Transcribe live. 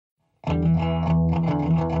Welcome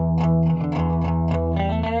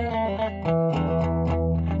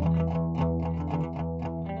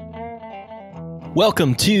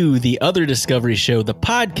to the Other Discovery Show, the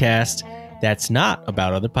podcast that's not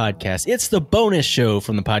about other podcasts. It's the bonus show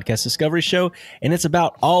from the Podcast Discovery Show, and it's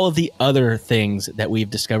about all of the other things that we've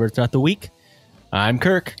discovered throughout the week. I'm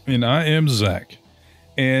Kirk. And I am Zach.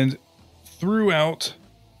 And throughout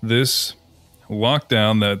this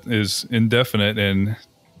lockdown that is indefinite and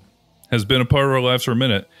has been a part of our lives for a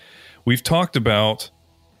minute, we've talked about,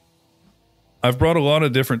 I've brought a lot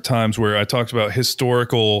of different times where I talked about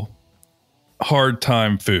historical hard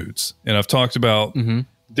time foods. And I've talked about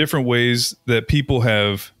different ways that people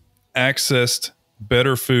have accessed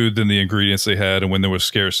better food than the ingredients they had and when there was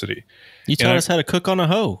scarcity. You taught us how to cook on a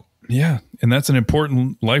hoe. Yeah. And that's an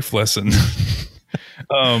important life lesson.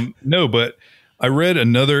 No, but I read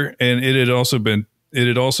another, and it had also been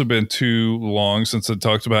too long since I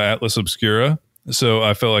talked about Atlas Obscura. So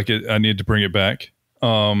I felt like I needed to bring it back.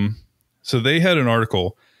 So they had an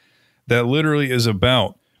article that literally is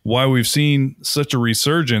about why we've seen such a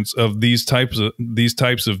resurgence of these types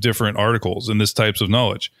of different articles and this types of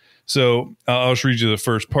knowledge. So I'll just read you the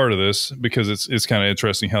first part of this because it's kind of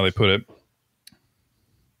interesting how they put it.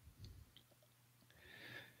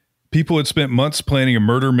 People had spent months planning a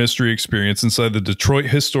murder mystery experience inside the Detroit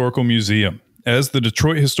Historical Museum. As the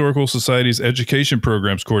Detroit Historical Society's education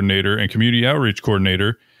programs coordinator and community outreach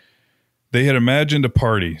coordinator, they had imagined a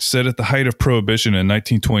party set at the height of Prohibition in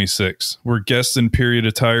 1926, where guests in period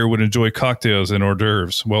attire would enjoy cocktails and hors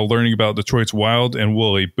d'oeuvres while learning about Detroit's wild and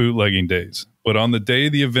woolly bootlegging days. But on the day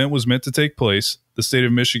the event was meant to take place, the state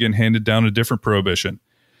of Michigan handed down a different prohibition.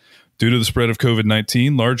 Due to the spread of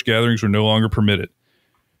COVID-19, large gatherings were no longer permitted.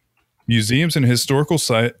 Museums and historical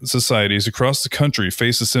societies across the country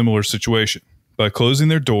face a similar situation. By closing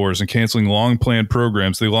their doors and canceling long-planned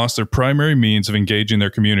programs, they lost their primary means of engaging their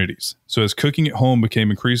communities. So as cooking at home became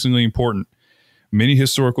increasingly important, many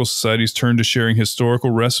historical societies turned to sharing historical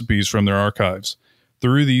recipes from their archives.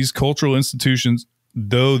 Though these cultural institutions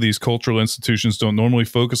don't normally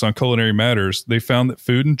focus on culinary matters, they found that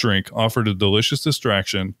food and drink offered a delicious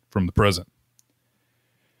distraction from the present.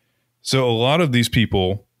 So a lot of these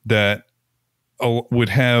people that would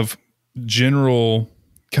have general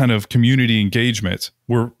kind of community engagement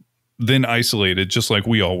were then isolated just like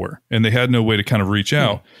we all were, and they had no way to kind of reach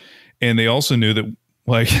out. And they also knew that,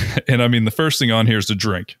 like, and I mean, the first thing on here is the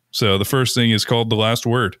drink. So the first thing is called The Last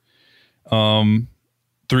Word.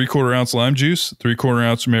 3/4 ounce lime juice, 3/4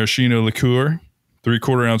 ounce maraschino liqueur,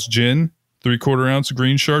 3/4 ounce gin, 3/4 ounce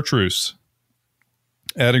green chartreuse.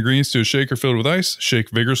 Add ingredients to a shaker filled with ice, shake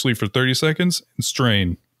vigorously for 30 seconds, and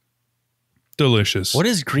strain. Delicious. What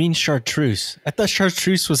is green chartreuse? I thought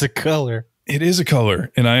chartreuse was a color. It is a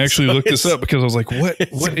color. And I actually looked this up because I was like, what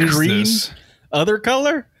is green this? Other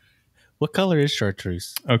color? What color is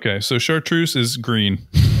chartreuse? Okay, so chartreuse is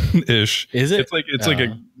green-ish. Is it? It's like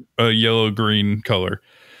a yellow-green color.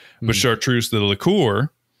 But chartreuse, the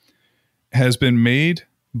liqueur, has been made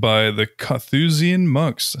by the Carthusian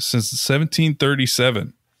monks since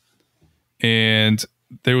 1737. And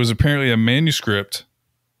there was apparently a manuscript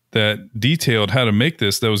that detailed how to make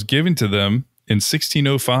this that was given to them in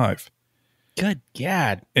 1605. Good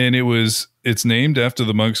God. And it's named after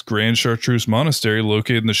the monks' Grand Chartreuse Monastery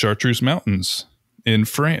located in the Chartreuse Mountains in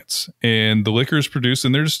France. And the liquor is produced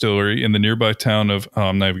in their distillery in the nearby town of,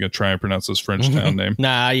 I'm not even going to try and pronounce this French town name.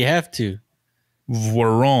 Nah, you have to.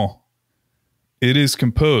 Voiron. It is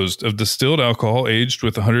composed of distilled alcohol aged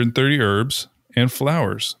with 130 herbs and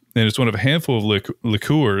flowers. And it's one of a handful of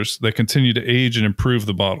liqueurs that continue to age and improve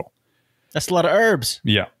the bottle. That's a lot of herbs.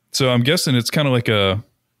 Yeah. So I'm guessing it's kind of like a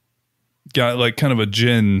kind of a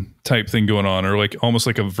gin type thing going on, or like almost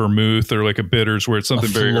like a vermouth or like a bitters where it's something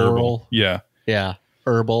very herbal. Yeah. Yeah.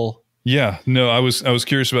 Herbal. Yeah. No, I was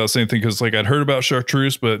curious about the same thing because like I'd heard about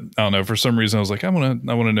chartreuse, but I don't know, for some reason I was like, I want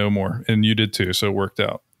to know more. And you did too. So it worked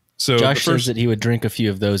out. So Josh says that he would drink a few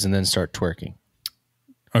of those and then start twerking.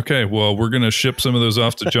 Okay, well, we're going to ship some of those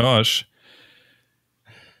off to Josh.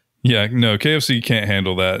 Yeah, no, KFC can't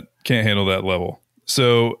handle that. Can't handle that level.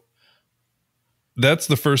 So that's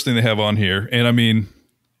the first thing they have on here. And I mean,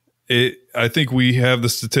 I think we have the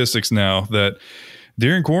statistics now that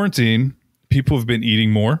during quarantine, people have been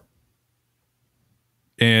eating more.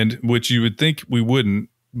 And which you would think we wouldn't,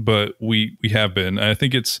 but we have been. I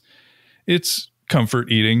think it's comfort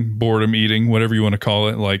eating, boredom eating, whatever you want to call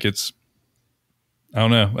it. Like I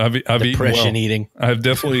don't know. I've depression eating. I've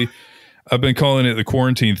been calling it the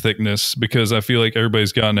quarantine thickness because I feel like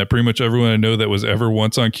everybody's gotten it. Pretty much everyone I know that was ever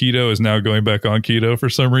once on keto is now going back on keto for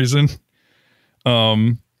some reason.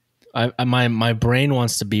 My brain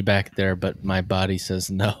wants to be back there, but my body says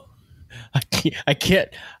no. I can't.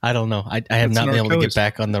 I don't know. I have not been able to get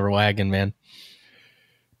back on the wagon, man.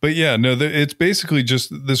 But yeah, no, it's basically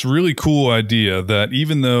just this really cool idea that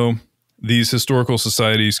even though these historical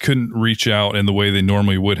societies couldn't reach out in the way they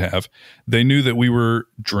normally would have, they knew that we were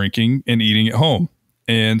drinking and eating at home.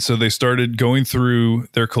 And so they started going through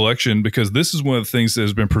their collection, because this is one of the things that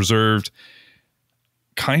has been preserved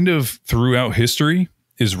kind of throughout history,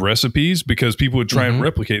 is recipes, because people would try and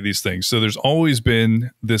replicate these things. So there's always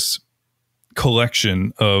been this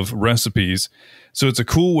collection of recipes. So it's a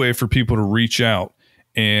cool way for people to reach out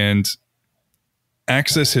and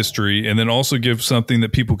access history, and then also give something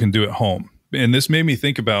that people can do at home. And this made me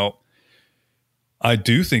think about, I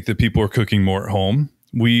do think that people are cooking more at home.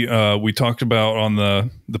 We talked about on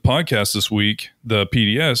the podcast this week, the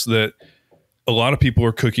PDS, that a lot of people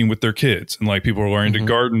are cooking with their kids, and like people are learning to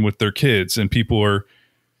garden with their kids, and people are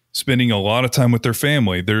spending a lot of time with their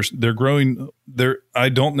family. They're growing there. I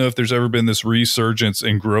don't know if there's ever been this resurgence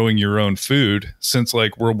in growing your own food since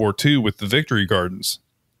like World War II with the Victory Gardens.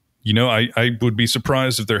 You know, I would be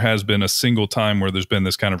surprised if there has been a single time where there's been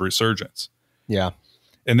this kind of resurgence. Yeah.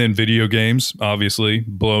 And then video games, obviously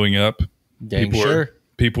blowing up.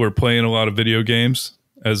 People are playing a lot of video games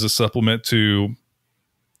as a supplement to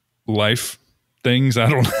life things. I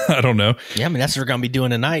don't know. Yeah, I mean, that's what we're going to be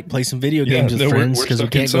doing tonight. Play some video games with friends, because we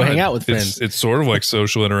can't go hang out with friends. It's sort of like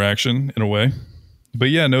social interaction in a way.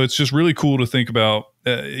 But yeah, no, it's just really cool to think about.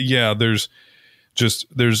 There's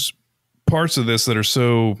parts of this that are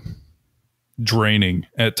so draining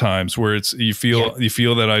at times, where you feel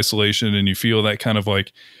that isolation, and you feel that kind of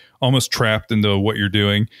like almost trapped into what you're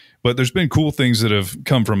doing. But there's been cool things that have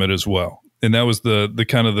come from it as well. And that was the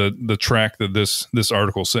kind of the track that this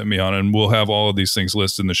article sent me on. And we'll have all of these things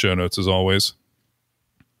listed in the show notes as always.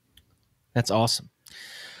 That's awesome.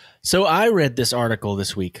 So I read this article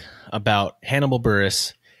this week about Hannibal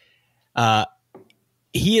Buress.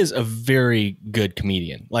 He is a very good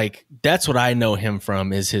comedian. Like, that's what I know him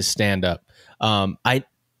from, is his stand-up.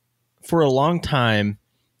 For a long time,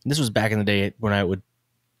 this was back in the day when I would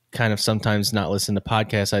kind of sometimes not listen to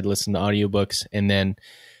podcasts. I'd listen to audiobooks. And then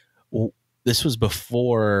this was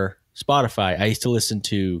before Spotify. I used to listen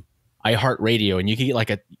to iHeartRadio, and you could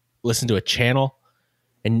get listen to a channel,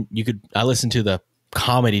 and I listened to the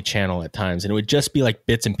comedy channel at times, and it would just be like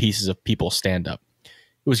bits and pieces of people stand up.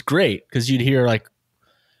 It was great because you'd hear like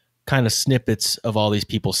kind of snippets of all these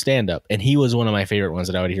people stand up. And he was one of my favorite ones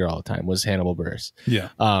that I would hear all the time, was Hannibal Buress. Yeah.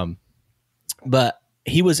 But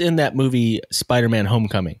he was in that movie Spider-Man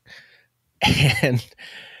Homecoming, and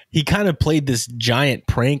he kind of played this giant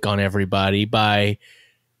prank on everybody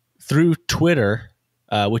through Twitter,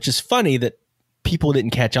 which is funny that people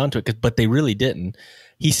didn't catch on to it, but they really didn't.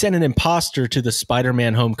 He sent an imposter to the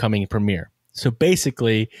Spider-Man Homecoming premiere. So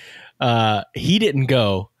basically, he didn't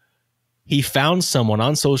go. He found someone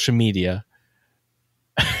on social media.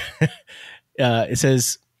 It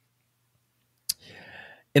says,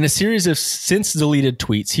 in a series of since deleted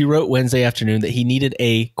tweets, he wrote Wednesday afternoon that he needed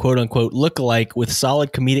a quote unquote lookalike with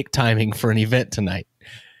solid comedic timing for an event tonight.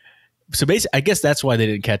 So basically, I guess that's why they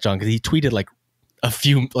didn't catch on, because he tweeted like a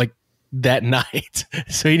few, like that night.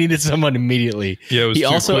 So he needed someone immediately. Yeah, he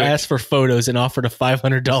also asked for photos and offered a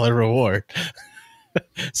 $500 reward.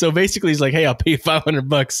 So basically he's like, hey, I'll pay you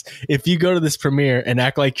 $500 if you go to this premiere and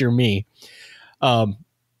act like you're me.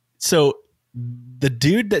 So the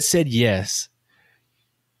dude that said yes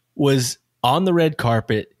was on the red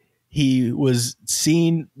carpet. He was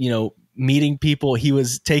seen, meeting people. He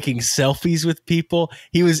was taking selfies with people.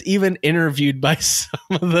 He was even interviewed by some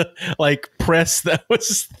of the like press that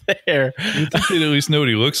was there. You think they'd at least know what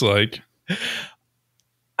he looks like.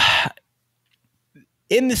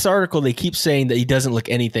 In this article, they keep saying that he doesn't look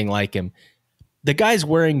anything like him. The guy's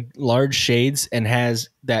wearing large shades and has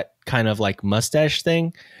that kind of like mustache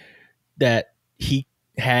thing that he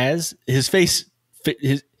has. His face,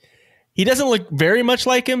 he doesn't look very much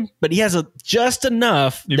like him, but he has just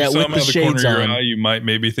enough that with the shades on, you might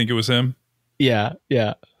maybe think it was him. Yeah,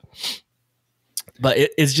 yeah. But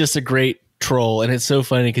it's just a great troll, and it's so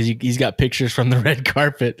funny because he's got pictures from the red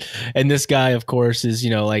carpet, and this guy, of course, is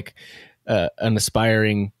like an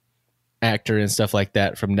aspiring actor and stuff like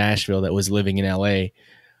that from Nashville that was living in LA.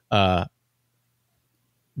 But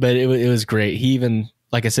it was great. He even,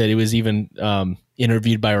 like I said, it was even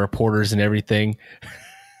interviewed by reporters and everything.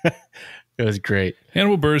 It was great.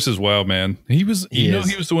 Hannibal Buress is wild, man. He was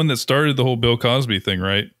the one that started the whole Bill Cosby thing,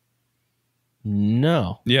 right?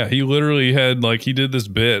 No. Yeah, he literally had he did this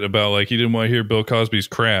bit about he didn't want to hear Bill Cosby's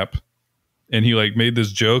crap, and he made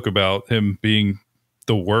this joke about him being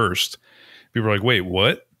the worst. People were like, "Wait,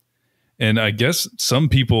 what?" And I guess some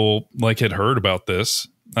people like had heard about this.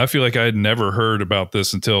 I feel like I had never heard about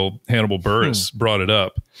this until Hannibal Buress brought it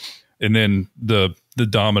up. And then the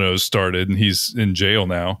dominoes started and he's in jail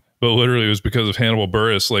now. But literally it was because of Hannibal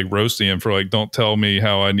Buress like roasting him for like, don't tell me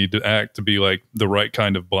how I need to act to be like the right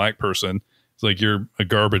kind of black person. It's like, you're a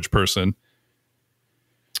garbage person.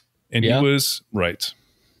 And he was right.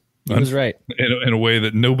 He was right. In a way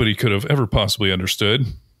that nobody could have ever possibly understood.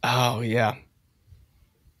 Oh, yeah.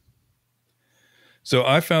 So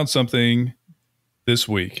I found something this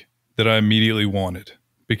week that I immediately wanted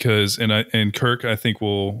because, and Kirk, I think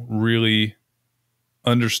will really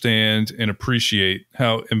understand and appreciate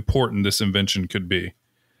how important this invention could be.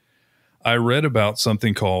 I read about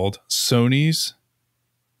something called Sony's.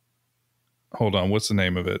 Hold on. What's the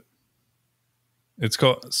name of it? It's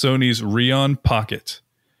called Sony's Rion Pocket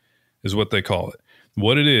is what they call it.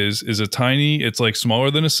 What it is a tiny, it's like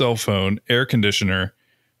smaller than a cell phone air conditioner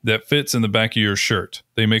that fits in the back of your shirt.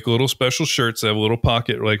 They make little special shirts that have a little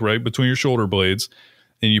pocket like right between your shoulder blades.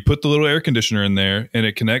 And you put the little air conditioner in there and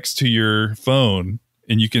it connects to your phone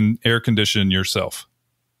and you can air condition yourself.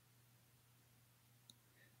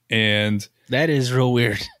 And that is real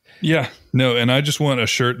weird. Yeah, no. And I just want a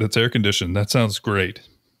shirt that's air conditioned. That sounds great.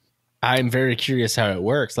 I'm very curious how it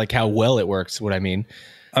works, like how well it works, what I mean.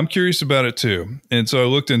 I'm curious about it too. And so I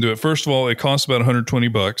looked into it. First of all, it costs about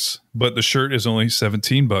 $120, but the shirt is only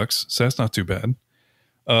 $17. So that's not too bad.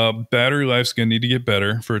 Battery life's going to need to get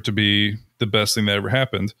better for it to be the best thing that ever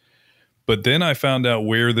happened. But then I found out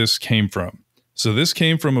where this came from. So this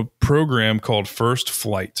came from a program called First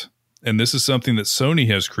Flight. And this is something that Sony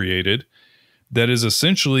has created that is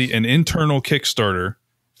essentially an internal Kickstarter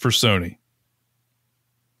for Sony.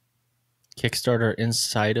 Kickstarter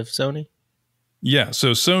inside of Sony? Yeah,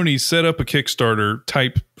 so Sony set up a Kickstarter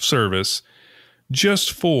type service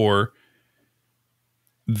just for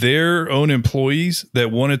their own employees that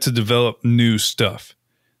wanted to develop new stuff,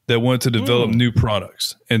 that wanted to develop new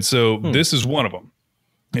products. And so this is one of them.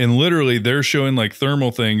 And literally they're showing like thermal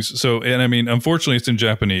things. So, and I mean, unfortunately it's in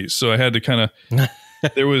Japanese. So I had to kind of,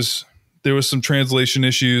 there was some translation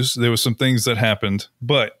issues. There was some things that happened,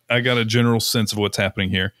 but I got a general sense of what's happening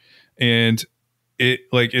here. And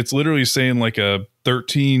it's literally saying like a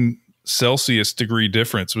 13 Celsius degree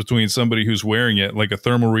difference between somebody who's wearing it, like a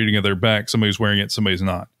thermal reading of their back, somebody who's wearing it, somebody's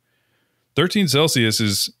not. 13 Celsius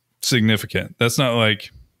is significant. That's not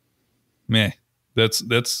like, meh. That's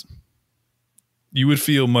you would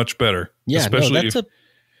feel much better. Yeah, especially that's a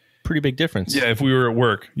pretty big difference. Yeah, if we were at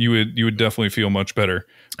work, you would definitely feel much better.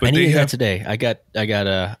 But I needed that today. I got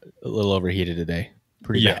a little overheated today.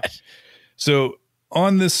 Pretty bad. So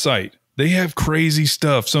on this site, they have crazy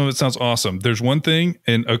stuff. Some of it sounds awesome. There's one thing,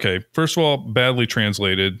 and okay, first of all, badly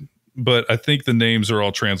translated, but I think the names are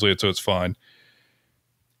all translated, so it's fine.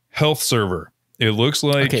 Health server. It looks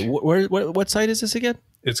like... Okay, what site is this again?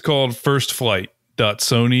 It's called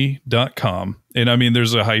firstflight.sony.com. And I mean,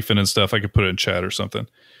 there's a hyphen and stuff. I could put it in chat or something.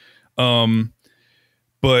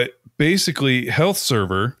 But basically, health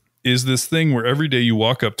server is this thing where every day you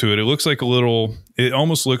walk up to it, it looks like it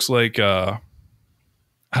almost looks like...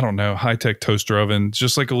 I don't know, high-tech toaster oven. It's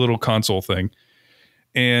just like a little console thing.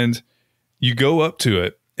 And you go up to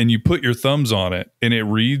it and you put your thumbs on it and it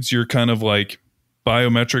reads your kind of like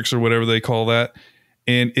biometrics or whatever they call that.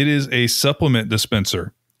 And it is a supplement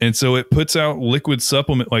dispenser. And so it puts out liquid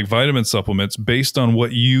supplement, like vitamin supplements based on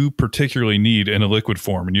what you particularly need in a liquid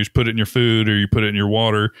form. And you just put it in your food or you put it in your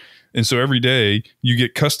water. And so every day you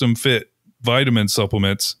get custom fit vitamin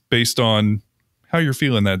supplements based on how you're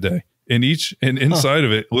feeling that day. And inside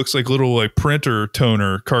of it looks like little like printer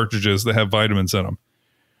toner cartridges that have vitamins in them.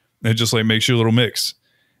 And it just like makes you a little mix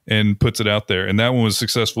and puts it out there. And that one was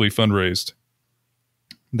successfully fundraised.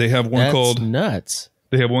 They have one called nuts.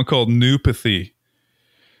 They have one called Newpathy,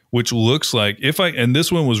 which looks like and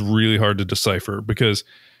this one was really hard to decipher because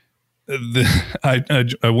I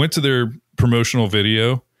went to their promotional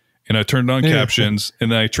video and I turned on captions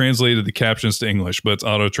and I translated the captions to English, but it's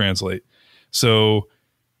auto translate. So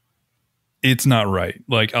it's not right.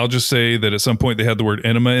 Like, I'll just say that at some point they had the word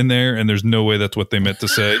enema in there and there's no way that's what they meant to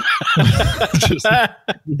say.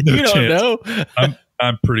 You don't know.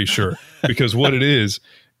 I'm pretty sure because what it is,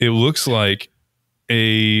 it looks like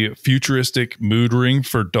a futuristic mood ring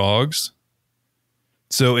for dogs.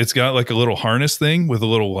 So it's got like a little harness thing with a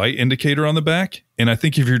little light indicator on the back. And I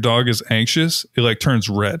think if your dog is anxious, it like turns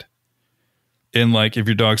red. And like if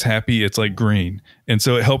your dog's happy, it's like green. And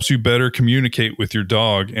so it helps you better communicate with your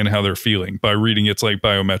dog and how they're feeling by reading its like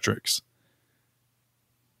biometrics.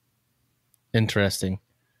 Interesting.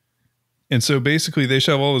 And so basically they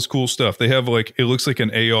should have all this cool stuff. They have like, it looks like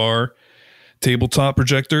an AR tabletop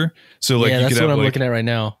projector. So like, yeah, you that's could what have I'm like, looking at right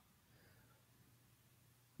now.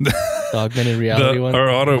 The augmented reality one. Our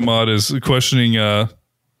auto mod is questioning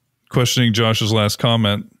Josh's last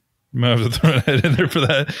comment. You might have to throw a head in there for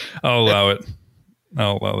that. I'll allow it.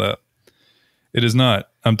 I'll allow that. It is not.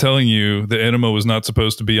 I'm telling you, the enema was not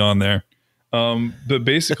supposed to be on there. But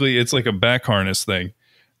basically, it's like a back harness thing.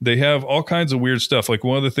 They have all kinds of weird stuff. Like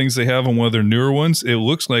one of the things they have on one of their newer ones, it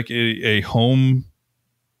looks like a home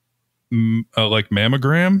like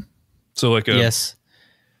mammogram. So like a yes.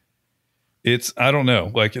 It's I don't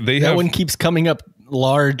know. Like that one keeps coming up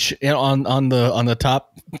large on the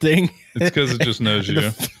top thing. It's because it just knows you.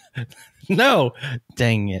 No,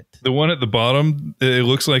 dang it. The one at the bottom, it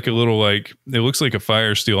looks like a little it looks like a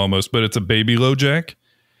fire steel almost, but it's a baby low jack.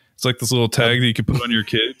 It's like this little tag that you can put on your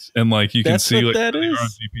kids, and like you can see like that is.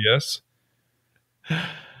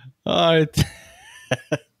 On GPS.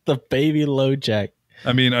 The baby low jack.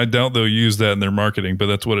 I mean, I doubt they'll use that in their marketing, but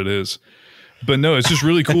that's what it is. But no, it's just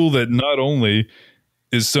really cool that not only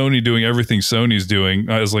is Sony doing everything Sony's doing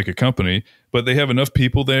as like a company, but they have enough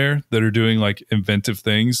people there that are doing like inventive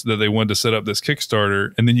things that they wanted to set up this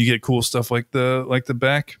Kickstarter, and then you get cool stuff like the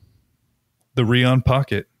Rheon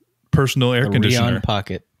Pocket personal air conditioner. Rheon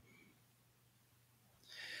Pocket.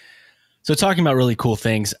 So talking about really cool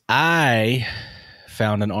things, I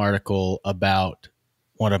found an article about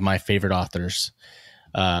one of my favorite authors,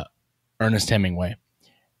 Ernest Hemingway.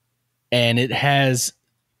 And it's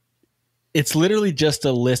literally just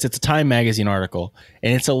a list. It's a Time magazine article,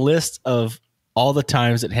 and it's a list of all the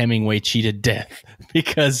times that Hemingway cheated death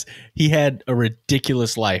because he had a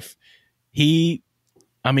ridiculous life. He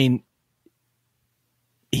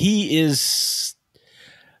is,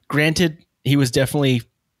 granted, he was definitely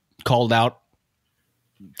called out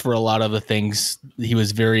for a lot of the things. He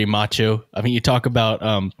was very macho. I mean, you talk about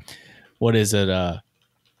what is it?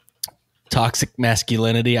 Toxic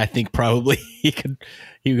masculinity. I think probably he could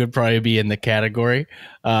probably be in the category.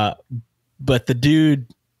 But the dude,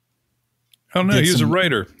 I don't know. He was a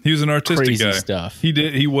writer. He was an artistic guy. Stuff.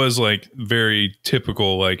 He was like very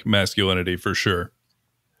typical like masculinity for sure.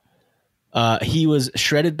 He was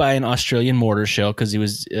shredded by an Australian mortar shell because he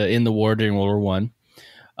was in the war during World War One.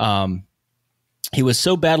 He was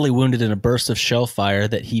so badly wounded in a burst of shell fire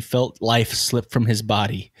that he felt life slip from his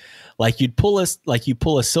body, like you pull a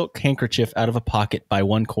silk handkerchief out of a pocket by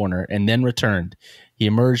one corner and then returned. He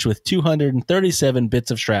emerged with 237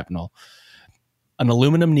 bits of shrapnel, an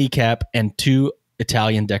aluminum kneecap, and 2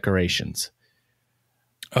 Italian decorations.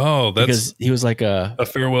 Oh, that's because he was like a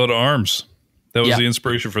farewell to arms. That was the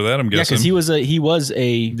inspiration for that, I'm guessing. Yeah, because he was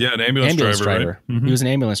an ambulance driver. Right? Mm-hmm. He was an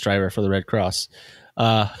ambulance driver for the Red Cross.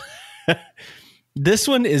 This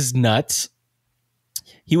one is nuts.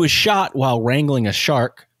 He was shot while wrangling a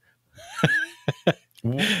shark.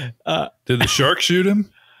 Did the shark shoot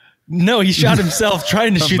him? No, he shot himself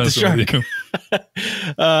trying to shoot the shark.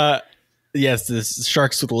 Yes, the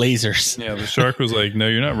sharks with lasers. Yeah, the shark was like, no,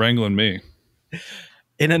 you're not wrangling me.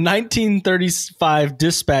 In a 1935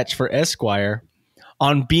 dispatch for Esquire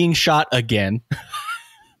on being shot again,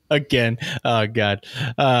 oh God,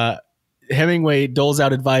 Hemingway doles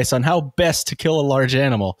out advice on how best to kill a large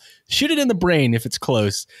animal. Shoot it in the brain if it's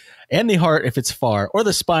close, and the heart if it's far, or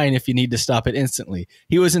the spine if you need to stop it instantly.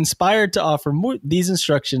 He was inspired to offer these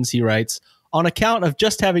instructions, he writes, on account of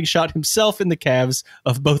just having shot himself in the calves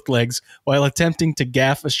of both legs while attempting to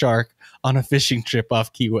gaff a shark on a fishing trip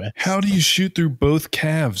off Key West. How do you shoot through both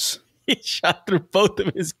calves? He shot through both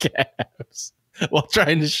of his calves while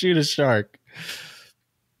trying to shoot a shark.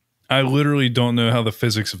 I literally don't know how the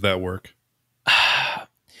physics of that work.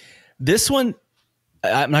 This one,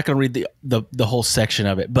 I'm not going to read the whole section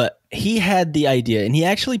of it, but he had the idea, and he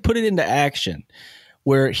actually put it into action,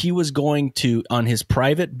 where he was going to, on his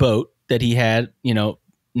private boat that he had,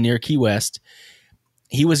 near Key West,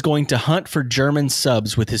 he was going to hunt for German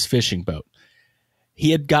subs with his fishing boat.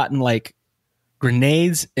 He had gotten like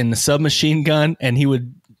grenades and the submachine gun, and he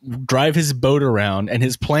would drive his boat around, and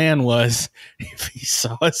his plan was, if he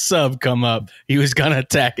saw a sub come up, he was going to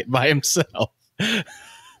attack it by himself.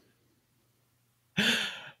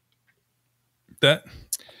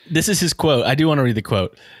 This is his quote. I do want to read the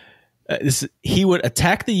quote. He would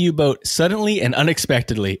attack the U-boat suddenly and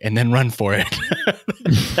unexpectedly and then run for it.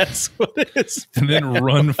 That's what it is. And then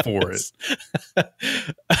run for it.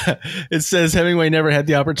 It says Hemingway never had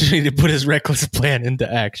the opportunity to put his reckless plan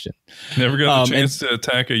into action. Never got the chance to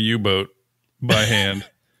attack a U-boat by hand.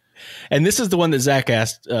 And this is the one that Zach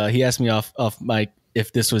asked. He asked me off mic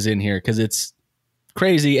if this was in here because it's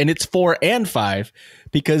crazy, and it's 4 and 5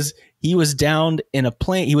 because he was downed in a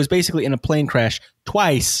plane. He was basically in a plane crash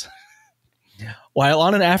twice. While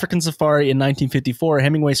on an African safari in 1954,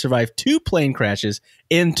 Hemingway survived 2 plane crashes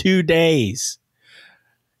in 2 days.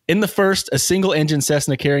 In the first, a single-engine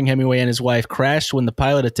Cessna carrying Hemingway and his wife crashed when the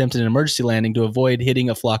pilot attempted an emergency landing to avoid hitting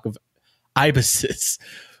a flock of ibises.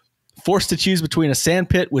 Forced to choose between a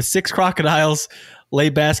sandpit with 6 crocodiles lay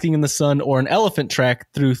basking in the sun or an elephant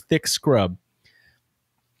track through thick scrub,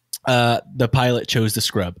 the pilot chose the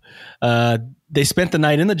scrub. They spent the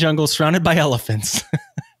night in the jungle surrounded by elephants.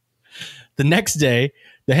 The next day,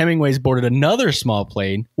 the Hemingways boarded another small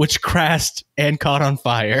plane, which crashed and caught on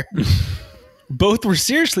fire. Both were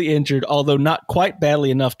seriously injured, although not quite badly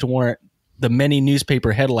enough to warrant the many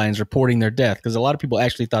newspaper headlines reporting their death, because a lot of people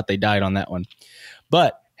actually thought they died on that one.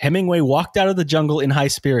 But Hemingway walked out of the jungle in high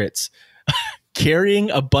spirits, carrying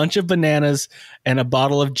a bunch of bananas and a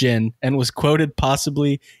bottle of gin, and was quoted,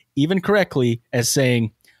 possibly even correctly, as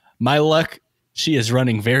saying, "My luck, she is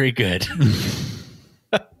running very good."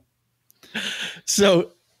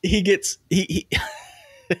 So he gets he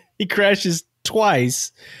crashes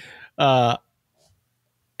twice, and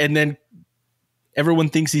then everyone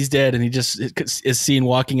thinks he's dead, and he just is seen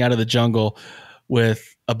walking out of the jungle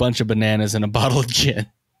with a bunch of bananas and a bottle of gin.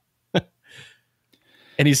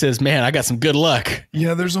 And he says, "Man, I got some good luck."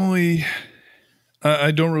 Yeah, there's only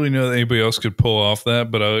I don't really know that anybody else could pull off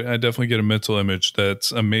that, but I definitely get a mental image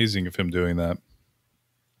that's amazing of him doing that.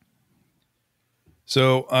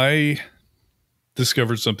 So I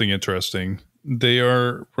discovered something interesting. They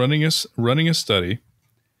are running a study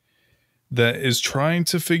that is trying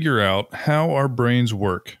to figure out how our brains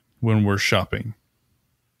work when we're shopping.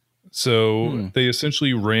 So they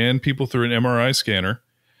essentially ran people through an MRI scanner.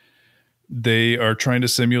 They are trying to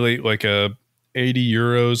simulate like a 80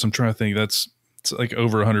 euros. I'm trying to think. It's like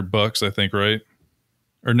over $100, I think, right?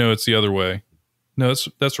 Or no, it's the other way. No,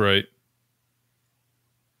 that's right.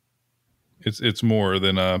 It's more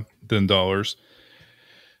than dollars.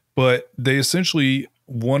 But they essentially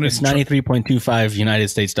wanted... It's 93.25 United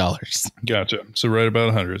States dollars. Gotcha. So right about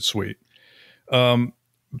 100. Sweet.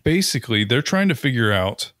 Basically, they're trying to figure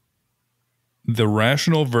out the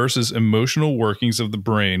rational versus emotional workings of the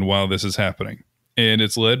brain while this is happening. And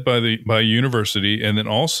it's led by a university, and then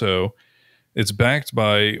also it's backed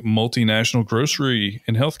by multinational grocery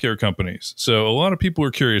and healthcare companies. So a lot of people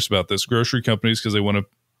are curious about this. Grocery companies because they want to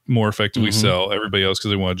more effectively sell, everybody else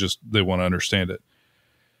because they want to understand it.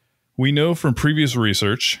 We know from previous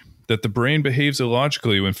research that the brain behaves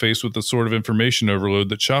illogically when faced with the sort of information overload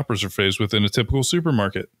that shoppers are faced with in a typical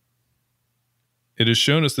supermarket. It has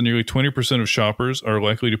shown us that nearly 20% of shoppers are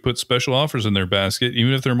likely to put special offers in their basket,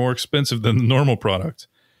 even if they're more expensive than the normal product.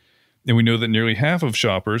 And we know that nearly half of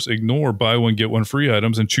shoppers ignore buy one, get one free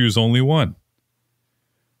items and choose only one.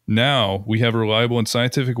 Now we have a reliable and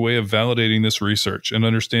scientific way of validating this research and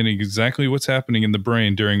understanding exactly what's happening in the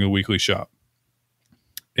brain during a weekly shop.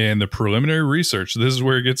 And the preliminary research, this is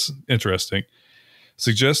where it gets interesting,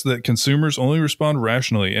 suggests that consumers only respond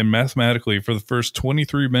rationally and mathematically for the first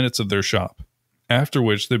 23 minutes of their shop, after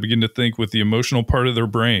which they begin to think with the emotional part of their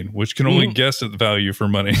brain, which can only guess at the value for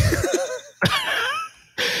money.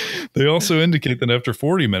 They also indicate that after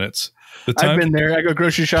 40 minutes, the time... I've been there. I go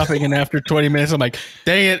grocery shopping, and after 20 minutes, I'm like,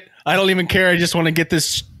 dang it, I don't even care. I just want to get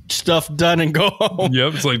this stuff done and go home.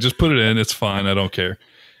 Yep, it's like, just put it in. It's fine. I don't care.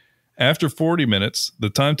 After 40 minutes, the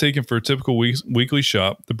time taken for a typical weekly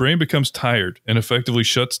shop, the brain becomes tired and effectively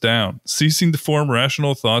shuts down, ceasing to form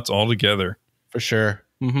rational thoughts altogether. For sure.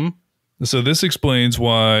 So this explains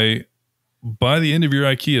why by the end of your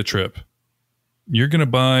IKEA trip, you're going to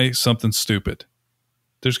buy something stupid.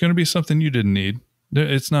 There's going to be something you didn't need.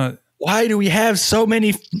 It's not... Why do we have so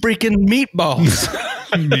many freaking meatballs?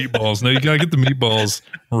 Meatballs. No, you got to get the meatballs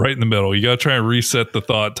right in the middle. You got to try and reset the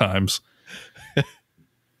thought times.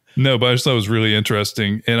 No, but I just thought it was really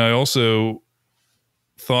interesting. And I also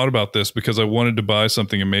thought about this because I wanted to buy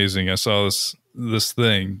something amazing. I saw this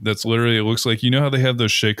thing that's literally, it looks like, you know how they have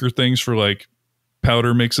those shaker things for like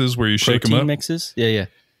powder mixes where you shake them up? Mixes? Yeah.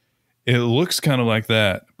 It looks kind of like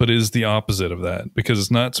that, but it is the opposite of that because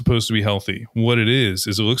it's not supposed to be healthy. What it is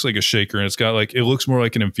it looks like a shaker, and it's got like, it looks more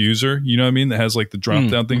like an infuser. You know what I mean? That has like the drop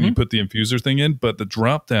down thing. You put the infuser thing in, but the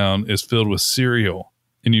drop down is filled with cereal,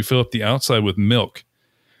 and you fill up the outside with milk.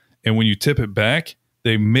 And when you tip it back,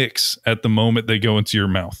 they mix at the moment they go into your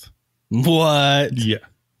mouth. What? Yeah.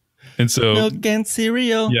 And so milk and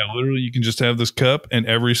cereal. Yeah, literally you can just have this cup and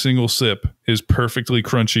every single sip is perfectly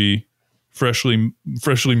crunchy,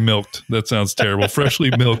 freshly milked. That sounds terrible.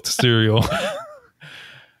 Freshly milked cereal.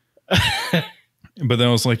 But then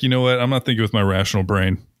I was like, you know what? I'm not thinking with my rational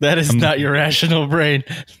brain. That is not your rational brain.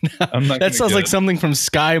 I'm not that sounds like something from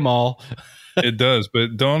Sky Mall. It does,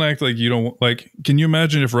 but don't act like you don't like. Can you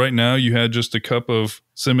imagine if right now you had just a cup of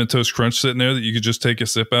Cinnamon Toast Crunch sitting there that you could just take a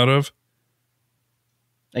sip out of?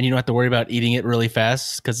 And you don't have to worry about eating it really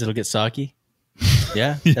fast because it'll get soggy.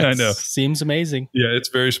 Yeah. Yeah, I know. Seems amazing. Yeah, it's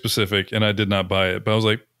very specific, and I did not buy it, but I was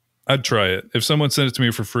like, I'd try it. If someone sent it to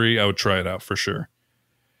me for free, I would try it out for sure.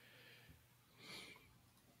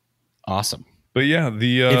 Awesome. But yeah,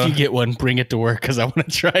 if you get one, bring it to work because I want to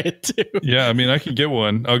try it too. Yeah, I mean, I can get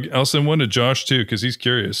one. I'll send one to Josh too because he's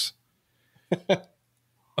curious.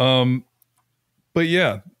 But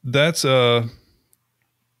yeah, that's all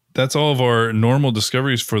of our normal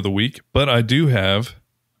discoveries for the week. But I do have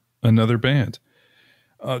another band.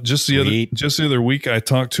 Just the other week, I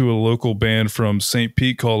talked to a local band from St.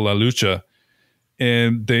 Pete called La Lucha,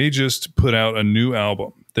 and they just put out a new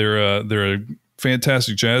album. They're a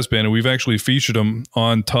fantastic jazz band, and we've actually featured them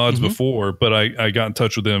on TODS before, but I got in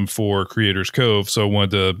touch with them for Creators Cove, so I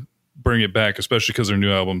wanted to bring it back, especially because their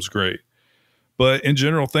new album's great. But in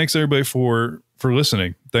general, thanks everybody for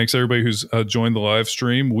listening. Thanks everybody who's joined the live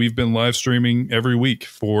stream. We've been live streaming every week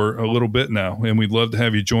for a little bit now, and we'd love to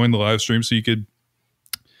have you join the live stream so you could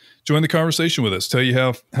join the conversation with us. Tell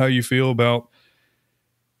you how you feel about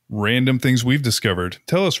random things we've discovered.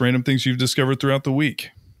 Tell us random things you've discovered throughout the week.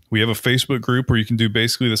 We have a Facebook group where you can do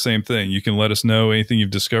basically the same thing. You can let us know anything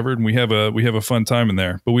you've discovered, and we have a fun time in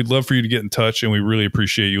there. But we'd love for you to get in touch, and we really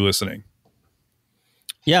appreciate you listening.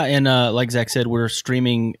 Yeah, and like Zach said, we're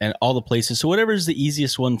streaming at all the places. So whatever is the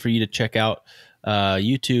easiest one for you to check out,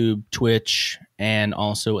 YouTube, Twitch, and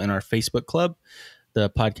also in our Facebook club, the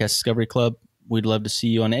Podcast Discovery Club. We'd love to see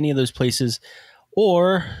you on any of those places,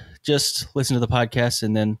 or just listen to the podcast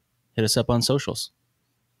and then hit us up on socials.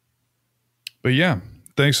 But yeah.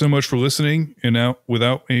 Thanks so much for listening. And now,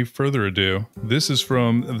 without any further ado, this is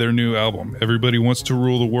from their new album, Everybody Wants to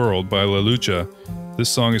Rule the World by La Lucha. This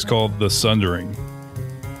song is called The Sundering.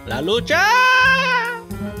 La Lucha!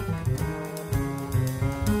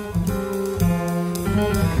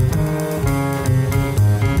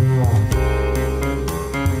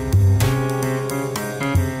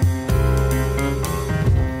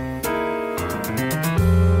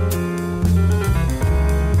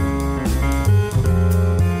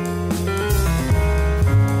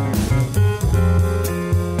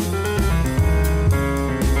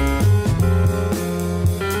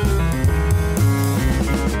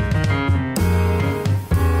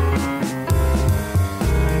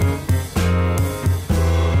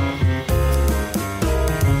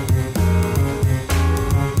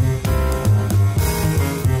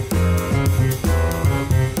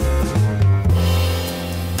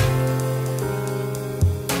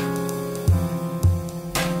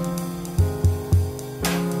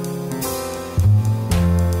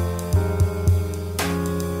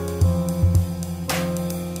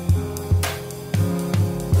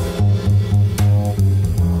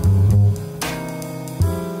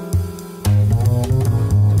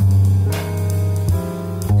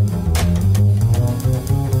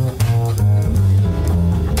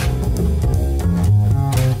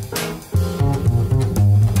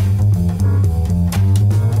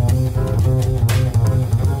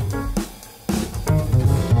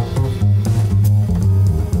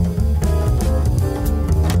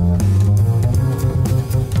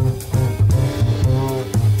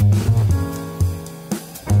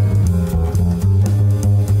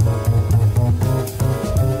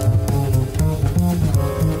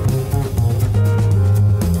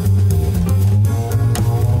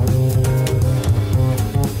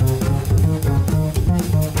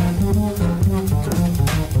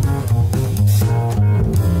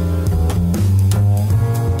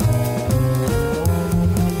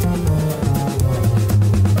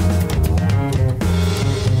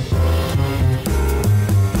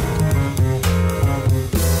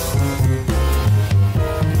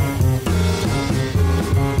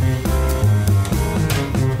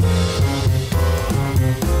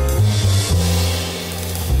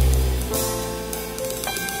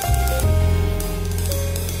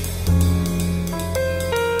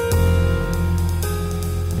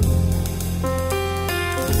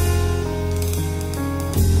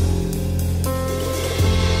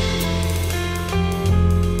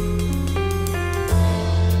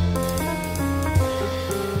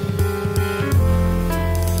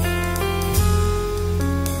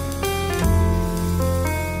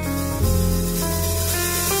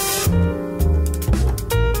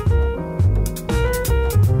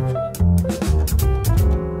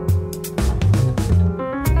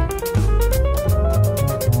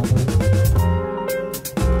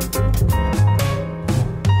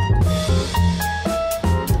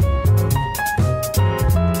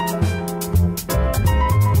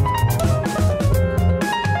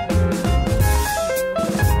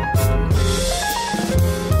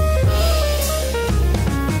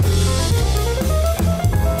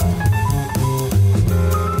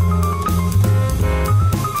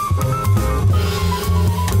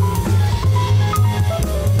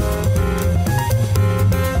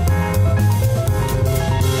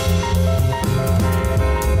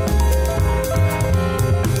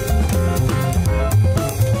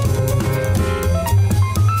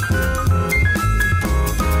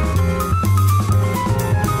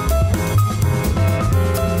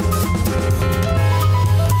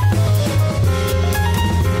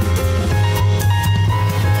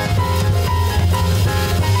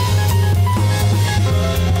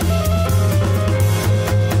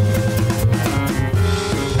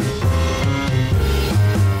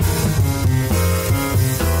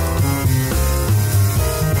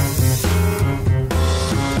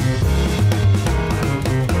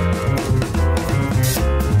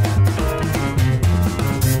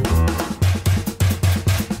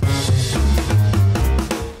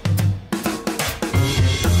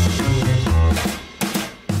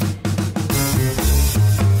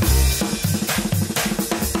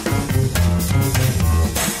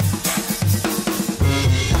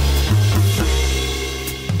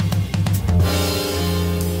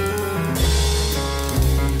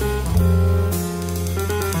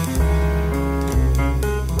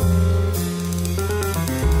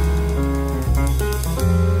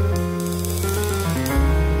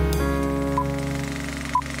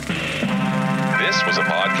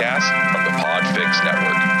 guys.